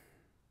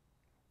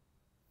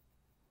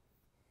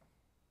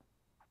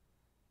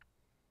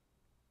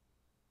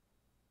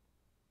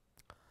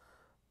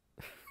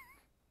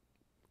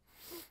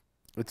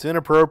 It's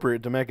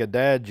inappropriate to make a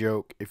dad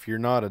joke if you're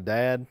not a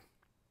dad.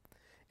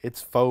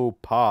 It's faux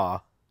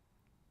pas.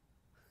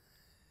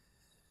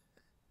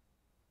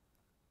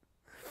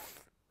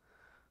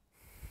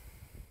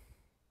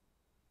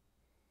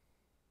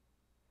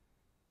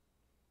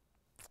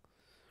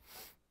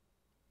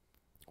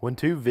 When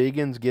two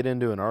vegans get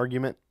into an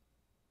argument,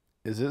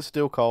 is it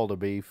still called a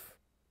beef?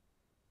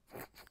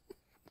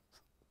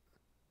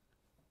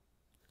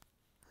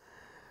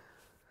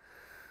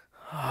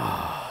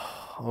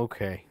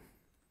 Okay.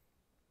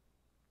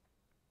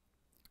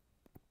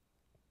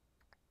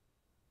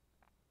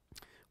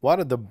 Why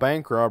did the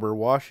bank robber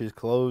wash his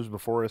clothes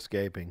before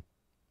escaping?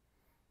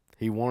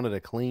 He wanted a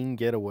clean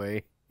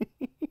getaway.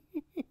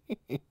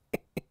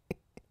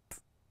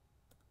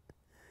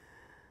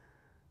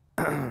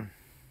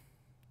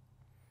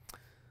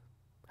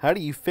 How do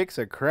you fix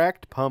a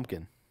cracked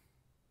pumpkin?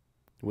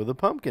 With a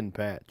pumpkin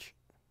patch.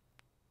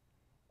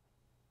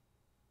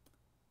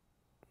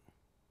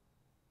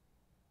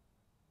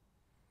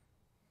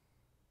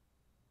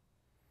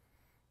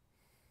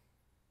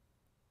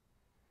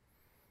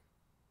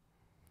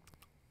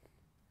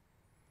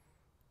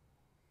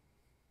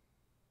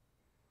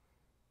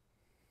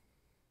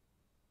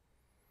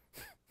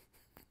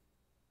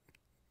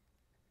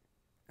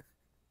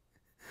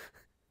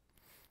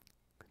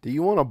 Do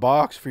you want a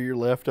box for your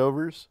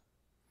leftovers?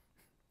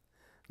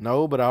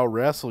 No, but I'll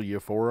wrestle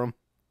you for them.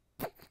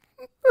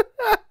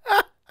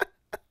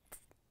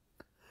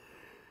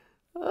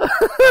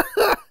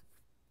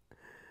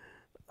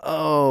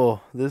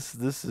 Oh, this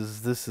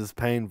is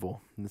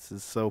painful. This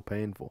is so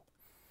painful.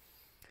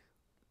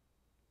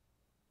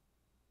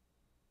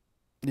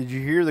 Did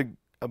you hear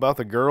about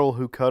the girl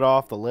who cut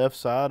off the left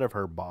side of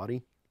her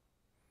body?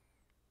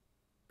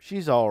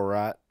 She's all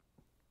right.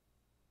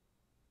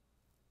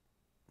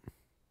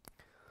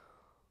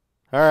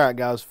 All right,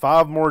 guys,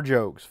 5 more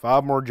jokes.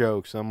 5 more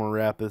jokes. I'm going to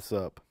wrap this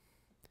up.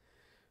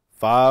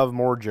 5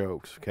 more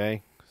jokes,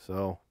 okay?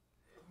 So,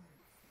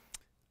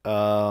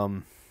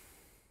 and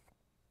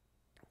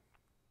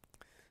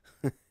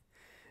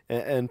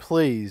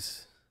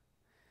please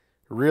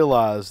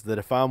realize that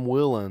if I'm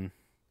willing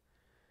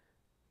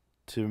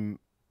to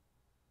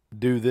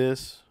do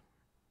this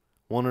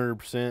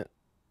 100%,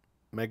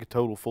 make a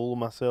total fool of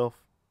myself,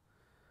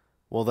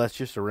 well, that's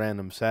just a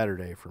random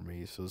Saturday for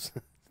me. So,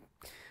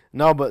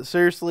 no, but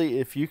seriously,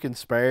 if you can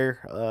spare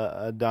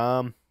a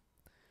dime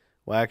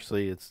Well,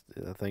 actually, it's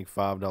I think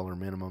 $5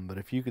 minimum. But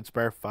if you could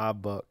spare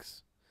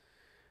 $5,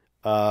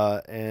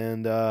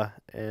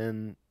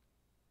 and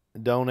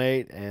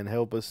donate and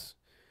help us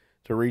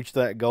to reach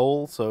that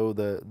goal, so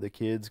the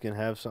kids can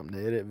have something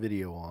to edit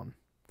video on,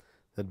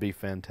 that'd be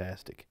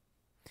fantastic.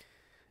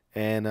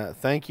 And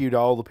thank you to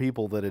all the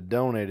people that had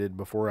donated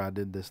before I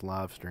did this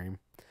live stream.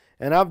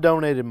 And I've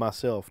donated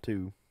myself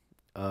too.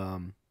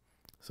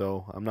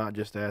 So I'm not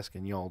just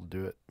asking y'all to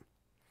do it.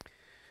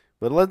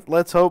 But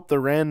let's hope the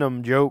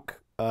random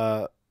joke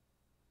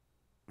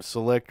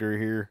selector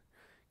here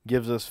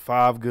gives us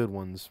 5 good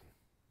ones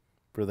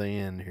for the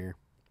end here.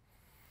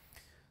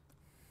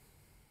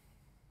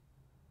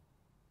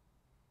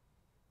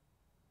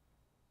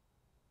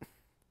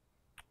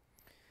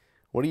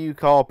 What do you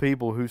call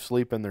people who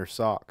sleep in their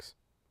socks?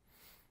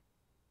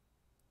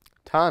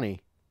 Tiny.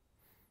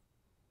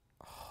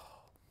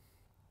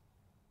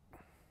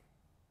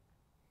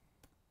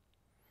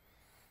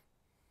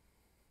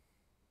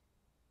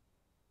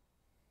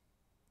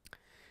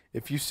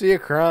 If you see a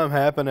crime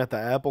happen at the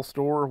Apple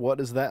store, what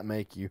does that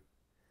make you?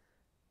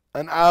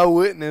 An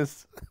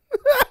eyewitness.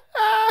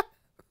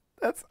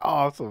 That's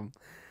awesome.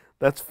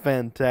 That's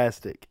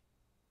fantastic.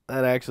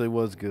 That actually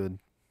was good.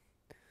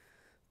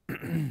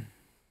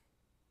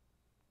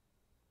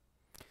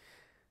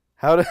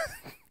 How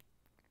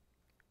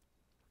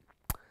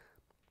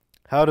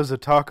does a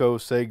taco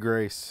say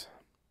grace?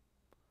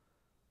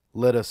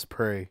 Let us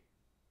pray.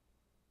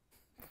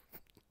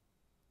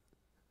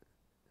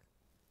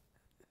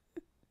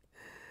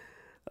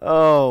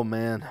 Oh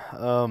man.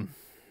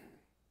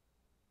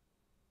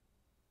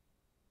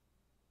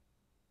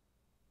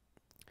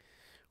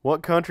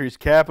 What country's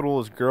capital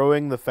is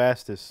growing the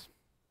fastest?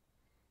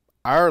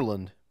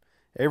 Ireland.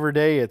 Every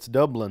day it's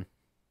Dublin.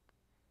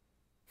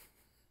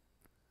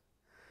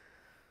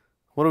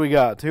 What do we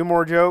got? 2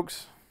 more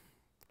jokes?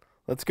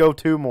 Let's go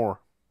 2 more.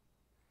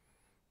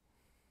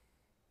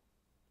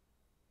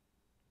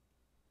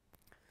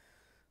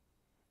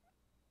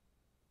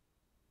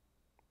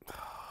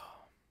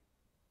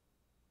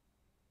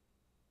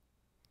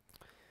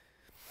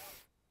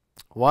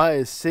 Why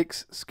is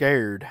 6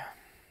 scared?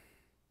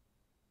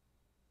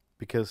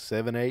 Because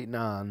 7, 8,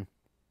 9.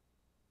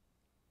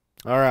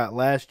 All right,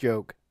 last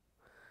joke.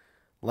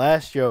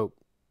 Last joke.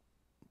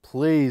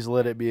 Please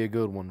let it be a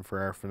good one for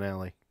our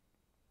finale.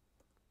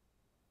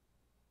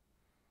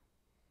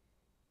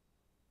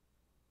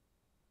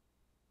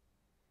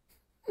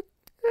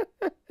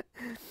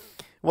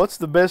 What's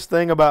the best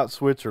thing about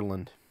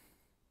Switzerland?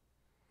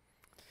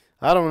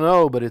 I don't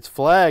know, but its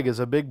flag is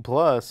a big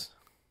plus.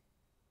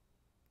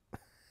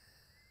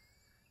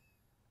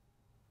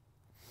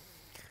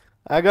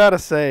 I gotta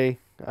say,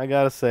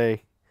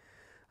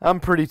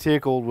 I'm pretty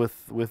tickled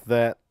with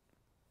that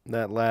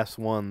last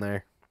one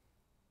there.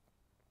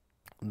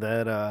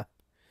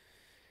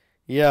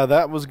 Yeah,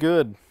 that was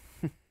good.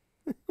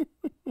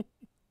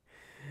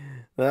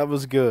 That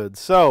was good.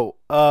 So,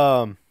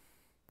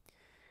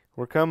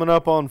 we're coming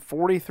up on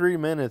 43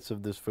 minutes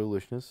of this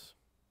foolishness,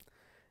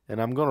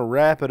 and I'm gonna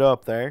wrap it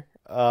up there.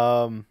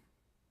 I'll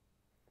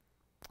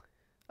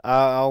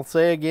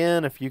say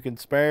again, if you can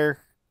spare,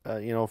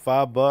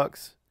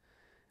 $5.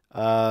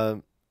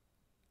 I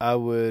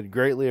would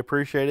greatly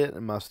appreciate it,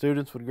 and my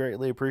students would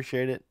greatly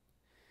appreciate it.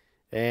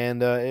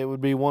 And it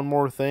would be one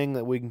more thing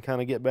that we can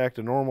kind of get back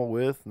to normal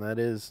with, and that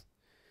is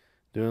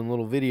doing a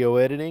little video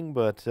editing.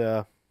 But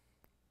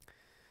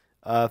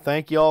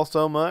thank you all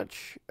so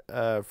much.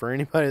 For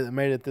anybody that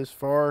made it this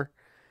far,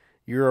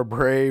 you're a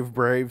brave,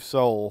 brave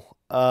soul.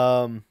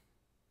 But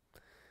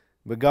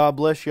God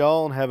bless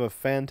y'all, and have a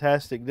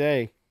fantastic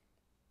day.